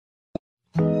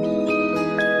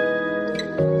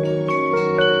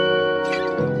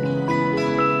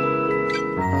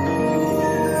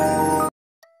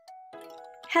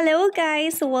Hello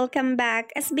guys, welcome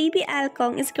back. As baby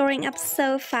Alcong is growing up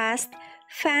so fast,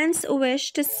 fans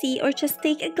wish to see or just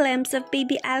take a glimpse of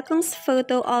baby Alcong's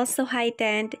photo also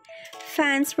heightened.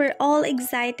 Fans were all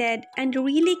excited and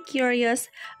really curious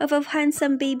of how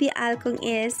handsome baby Alcong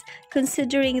is,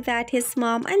 considering that his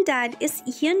mom and dad is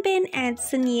Hyun Bin and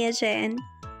Son Ye-jin.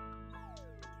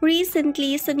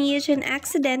 Recently, Son Ye-jin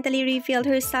accidentally revealed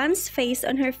her son's face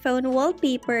on her phone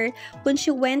wallpaper when she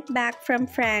went back from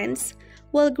France.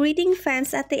 While greeting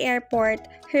fans at the airport,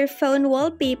 her phone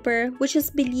wallpaper, which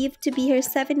is believed to be her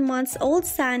 7-month-old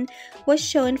son, was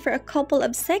shown for a couple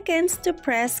of seconds to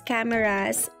press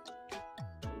cameras.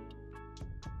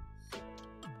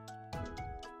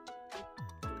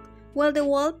 While the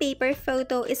wallpaper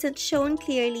photo isn't shown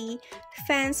clearly,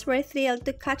 fans were thrilled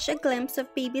to catch a glimpse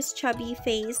of baby's chubby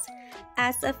face.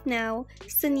 As of now,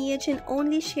 Son Ye-jin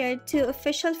only shared 2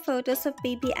 official photos of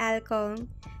baby Alcong.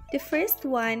 The first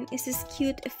one is his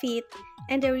cute feet,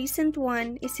 and the recent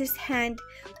one is his hand,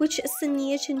 which Son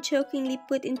Ye-jin jokingly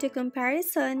put into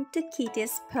comparison to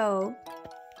Kitty's paw.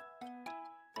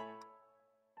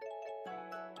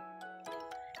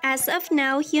 As of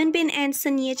now, Hyun Bin and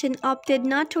Son Ye-jin opted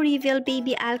not to reveal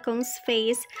baby Alcong's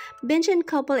face. Binjin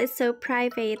couple is so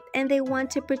private and they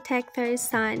want to protect their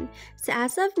son. So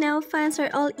as of now, fans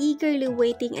are all eagerly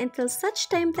waiting until such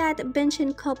time that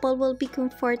Binjin couple will be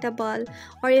comfortable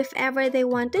or if ever they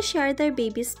want to share their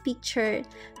baby's picture.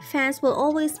 Fans will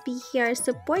always be here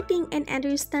supporting and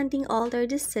understanding all their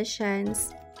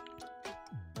decisions.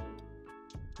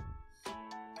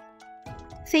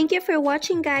 Thank you for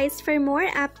watching guys. For more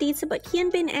updates about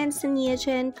Hyun Bin and Son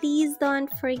Ye-jin, please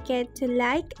don't forget to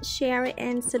like, share,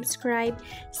 and subscribe.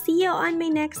 See you on my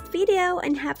next video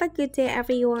and have a good day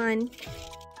everyone.